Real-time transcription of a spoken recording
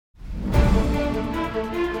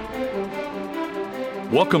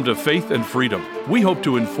Welcome to Faith and Freedom. We hope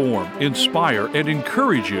to inform, inspire, and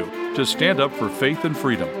encourage you to stand up for faith and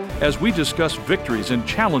freedom as we discuss victories and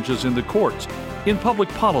challenges in the courts, in public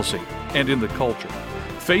policy, and in the culture.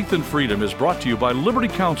 Faith and Freedom is brought to you by Liberty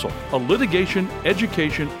Counsel, a litigation,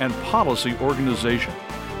 education, and policy organization.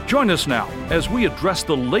 Join us now as we address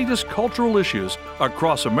the latest cultural issues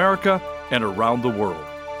across America and around the world.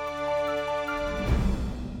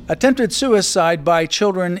 Attempted suicide by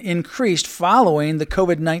children increased following the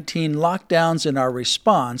COVID-19 lockdowns in our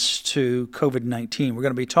response to COVID-19. We're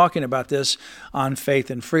going to be talking about this on Faith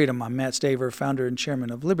and Freedom. I'm Matt Staver, founder and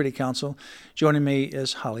chairman of Liberty Counsel. Joining me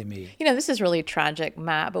is Holly Mead. You know, this is really tragic,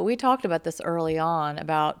 Matt, but we talked about this early on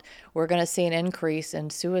about we're going to see an increase in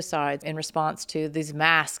suicides in response to these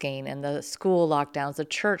masking and the school lockdowns, the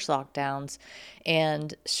church lockdowns.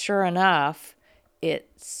 And sure enough,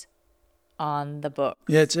 it's on the book.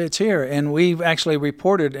 It's here, and we've actually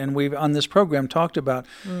reported, and we've on this program talked about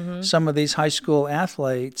some of these high school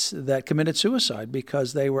athletes that committed suicide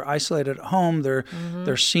because they were isolated at home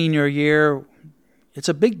their senior year. It's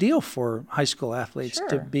a big deal for high school athletes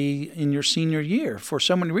to be in your senior year for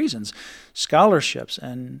so many reasons, scholarships,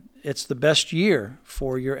 and it's the best year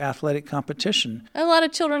for your athletic competition. A lot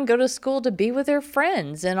of children go to school to be with their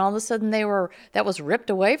friends, and all of a sudden that was ripped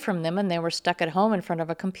away from them, and they were stuck at home in front of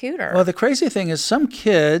a computer. Well, the crazy thing is some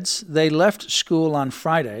kids, they left school on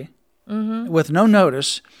Friday with no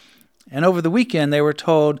notice, and over the weekend they were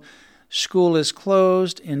told school is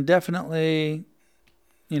closed indefinitely.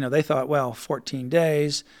 You know, they thought, well, 14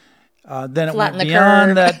 days. Then it went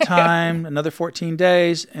beyond that time, another 14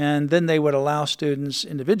 days, and then they would allow students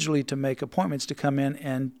individually to make appointments to come in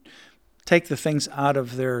and take the things out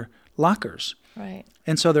of their lockers. Right.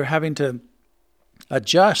 And so they're having to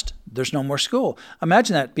adjust. There's no more school.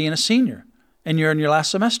 Imagine that, being a senior, and you're in your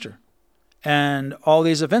last semester, and all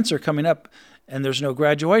these events are coming up, and there's no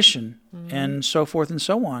graduation, and so forth and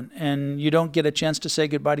so on, and you don't get a chance to say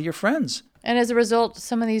goodbye to your friends. And as a result,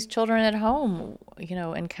 some of these children at home, you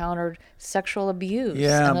know, encountered sexual abuse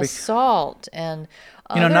and assault and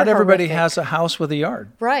not everybody has a house with a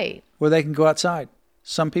yard. Right. Where they can go outside.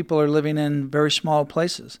 Some people are living in very small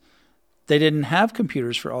places. They didn't have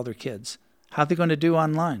computers for all their kids. How are they going to do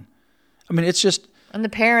online? I mean, it's just and the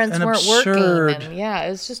parents weren't working. And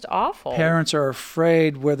it's just awful. Parents are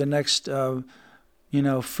afraid where the next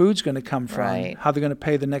food's going to come from, right. How they're going to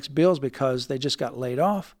pay the next bills because they just got laid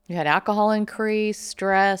off. You had alcohol increase,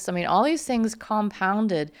 stress. I mean, all these things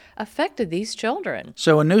compounded affected these children.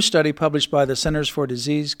 So a new study published by the Centers for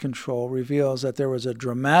Disease Control reveals that there was a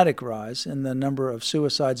dramatic rise in the number of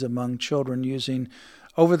suicides among children using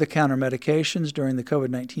over-the-counter medications during the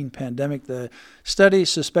COVID-19 pandemic. The study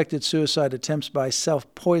suspected suicide attempts by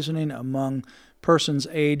self-poisoning among persons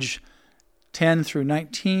aged 10 through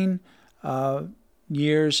 19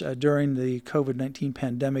 years during the COVID-19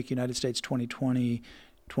 pandemic, United States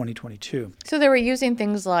 2020-2022. So they were using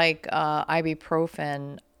things like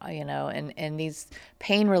ibuprofen, and these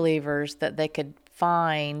pain relievers that they could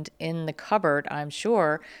find in the cupboard, I'm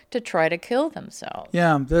sure, to try to kill themselves.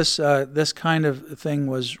 Yeah, this kind of thing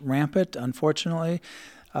was rampant, unfortunately.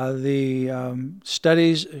 The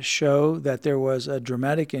studies show that there was a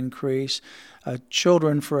dramatic increase.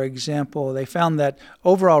 Children, for example, they found that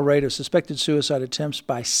overall rate of suspected suicide attempts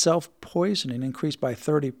by self-poisoning increased by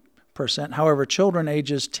 30%. However, children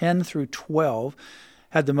ages 10 through 12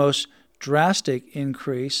 had the most drastic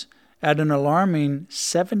increase at an alarming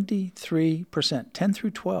 73%, 10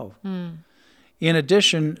 through 12. In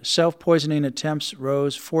addition, self-poisoning attempts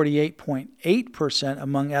rose 48.8%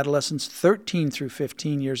 among adolescents 13 through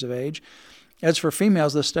 15 years of age. As for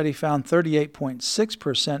females, the study found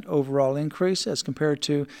 38.6% overall increase as compared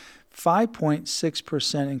to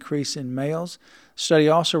 5.6% increase in males. The study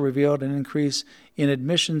also revealed an increase in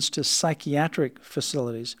admissions to psychiatric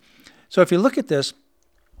facilities. So if you look at this,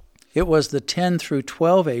 it was the 10 through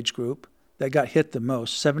 12 age group that got hit the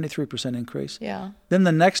most, 73% increase. Yeah. Then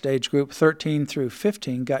the next age group, 13 through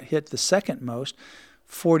 15, got hit the second most,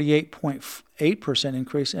 48.8%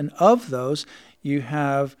 increase. And of those, you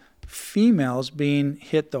have females being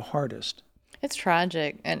hit the hardest. It's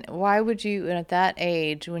tragic. And why would you, at that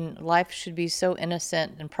age, when life should be so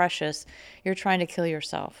innocent and precious, you're trying to kill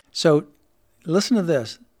yourself? So listen to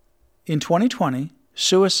this. In 2020,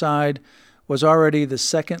 suicide was already the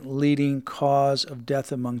second leading cause of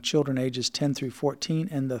death among children ages 10 through 14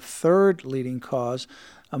 and the third leading cause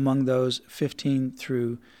among those 15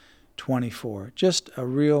 through 24. Just a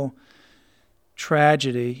real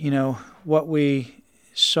tragedy. What we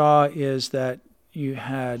saw is that you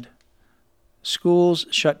had schools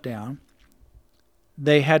shut down.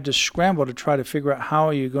 They had to scramble to try to figure out how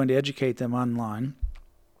are you going to educate them online.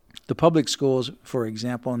 The public schools, for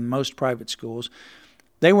example, and most private schools,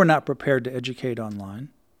 they were not prepared to educate online.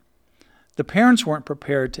 The parents weren't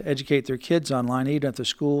prepared to educate their kids online, even if the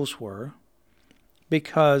schools were,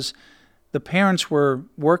 because the parents were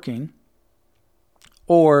working,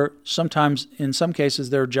 or sometimes, in some cases,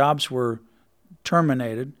 their jobs were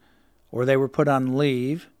terminated, or they were put on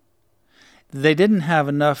leave. They didn't have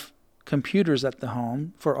enough computers at the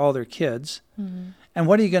home for all their kids. Mm-hmm. And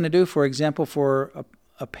what are you going to do, for example, for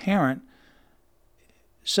a parent,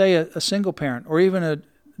 say a single parent, or even a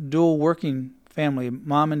dual working family,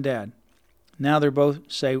 mom and dad? Now they're both,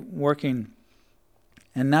 say, working,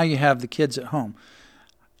 and now you have the kids at home.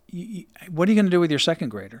 What are you going to do with your second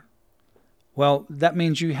grader? Well, that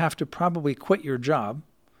means you have to probably quit your job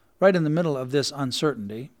right in the middle of this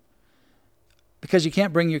uncertainty, because you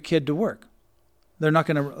can't bring your kid to work. They're not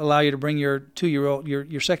going to allow you to bring your 2-year-old,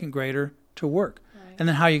 your second grader to work. Right. And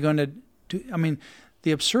then how are you going to do,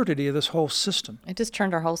 the absurdity of this whole system. It just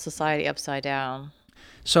turned our whole society upside down.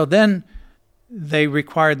 So then they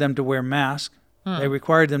required them to wear masks. They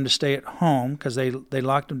required them to stay at home because they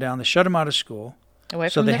locked them down. They shut them out of school. Away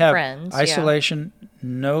from their friends. Isolation,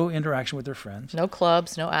 no interaction with their friends. No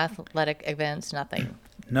clubs, no athletic events, nothing.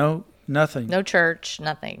 No, nothing. No church,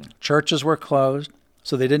 nothing. Churches were closed,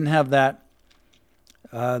 so they didn't have that.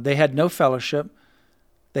 They had no fellowship.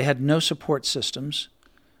 They had no support systems.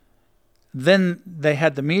 Then they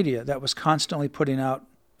had the media that was constantly putting out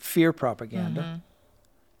fear propaganda. Mm-hmm.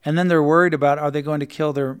 And then they're worried about, are they going to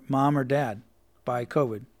kill their mom or dad by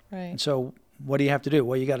COVID? Right. And so what do you have to do?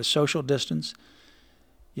 Well, you got to social distance.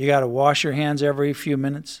 You got to wash your hands every few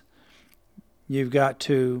minutes. You've got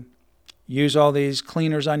to use all these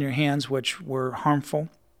cleaners on your hands, which were harmful.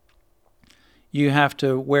 You have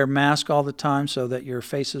to wear masks all the time so that your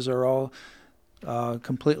faces are all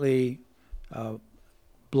completely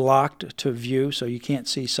blocked to view, so you can't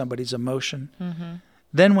see somebody's emotion. Mm-hmm.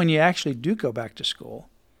 Then when you actually do go back to school,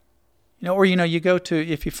 you go to,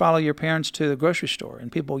 if you follow your parents to the grocery store and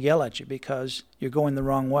people yell at you because you're going the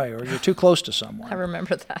wrong way or you're too close to someone. I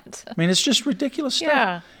remember that. It's just ridiculous stuff.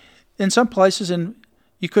 Yeah. In some places,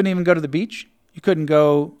 you couldn't even go to the beach. You couldn't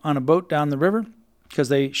go on a boat down the river because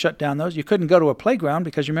they shut down those. You couldn't go to a playground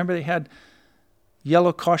because you remember they had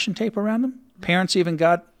yellow caution tape around them. Parents even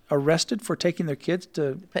got arrested for taking their kids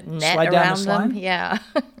to put net slide down the slide. Them. Yeah.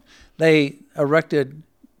 They erected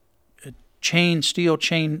steel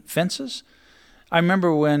chain fences. I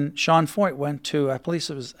remember when Sean Foyt went to, I believe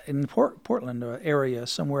it was in Portland area,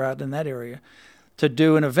 somewhere out in that area, to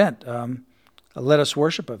do an event, a Let Us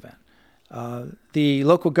Worship event. The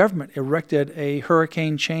local government erected a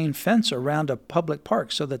hurricane chain fence around a public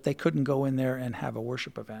park so that they couldn't go in there and have a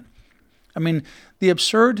worship event. The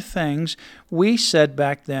absurd things, we said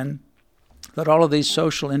back then that all of these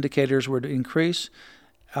social indicators were to increase: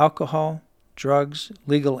 alcohol, drugs,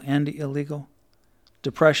 legal and illegal,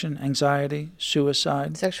 depression, anxiety,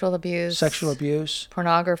 suicide, sexual abuse,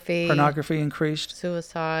 pornography increased,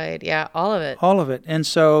 suicide, all of it. All of it. And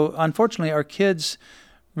so, unfortunately, our kids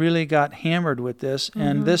really got hammered with this,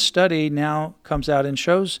 and this study now comes out and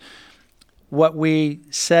shows what we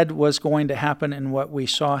said was going to happen and what we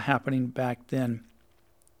saw happening back then.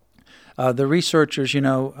 The researchers,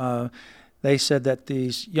 they said that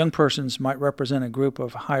these young persons might represent a group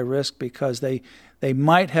of high risk because they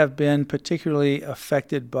might have been particularly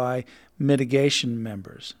affected by mitigation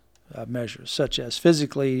measures, such as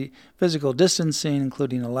physical distancing,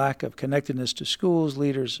 including a lack of connectedness to schools,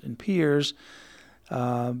 leaders, and peers,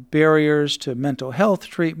 barriers to mental health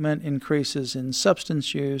treatment, increases in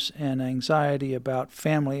substance use, and anxiety about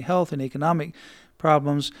family health and economic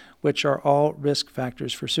problems, which are all risk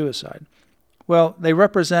factors for suicide. Well, they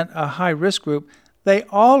represent a high-risk group. They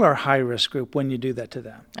all are high-risk group when you do that to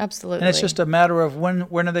them. Absolutely. And it's just a matter of when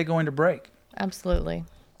are they going to break. Absolutely.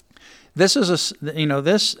 This is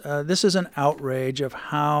this is an outrage of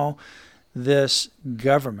how this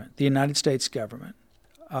government, the United States government,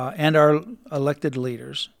 and our elected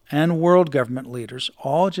leaders and world government leaders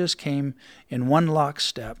all just came in one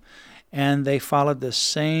lockstep, and they followed the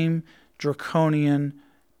same draconian,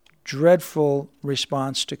 dreadful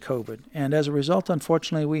response to COVID. And as a result,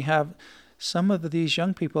 unfortunately, we have some of these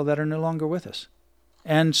young people that are no longer with us.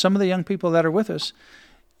 And some of the young people that are with us,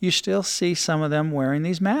 you still see some of them wearing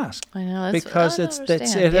these masks. I know. Because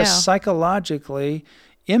it has psychologically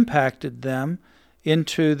impacted them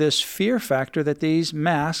into this fear factor that these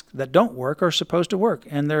masks that don't work are supposed to work,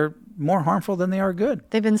 and they're more harmful than they are good.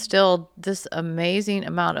 They've instilled this amazing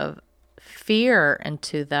amount of fear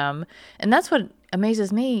into them, and that's what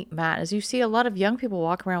amazes me, Matt, is you see a lot of young people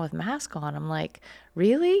walking around with masks on. I'm like,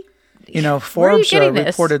 really? You know, Where are you Forbes getting this?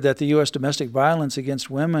 reported that the U.S. domestic violence against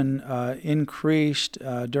women increased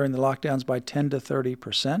during the lockdowns by 10 to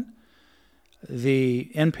 30%.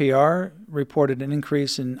 The NPR reported an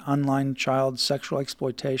increase in online child sexual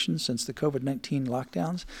exploitation since the COVID-19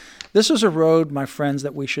 lockdowns. This is a road, my friends,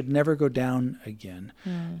 that we should never go down again.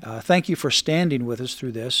 Thank you for standing with us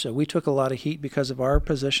through this. We took a lot of heat because of our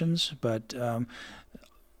positions, but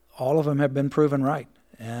all of them have been proven right.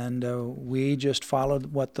 And we just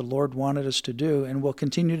followed what the Lord wanted us to do, and we'll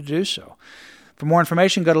continue to do so. For more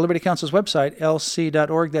information, go to Liberty Counsel's website,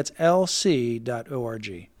 lc.org. That's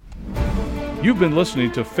lc.org. You've been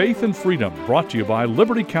listening to Faith and Freedom, brought to you by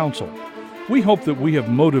Liberty Counsel. We hope that we have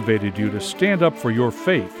motivated you to stand up for your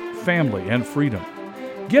faith, family, and freedom.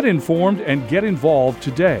 Get informed and get involved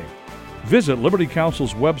today. Visit Liberty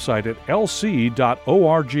Counsel's website at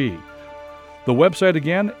lc.org. The website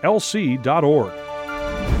again, lc.org.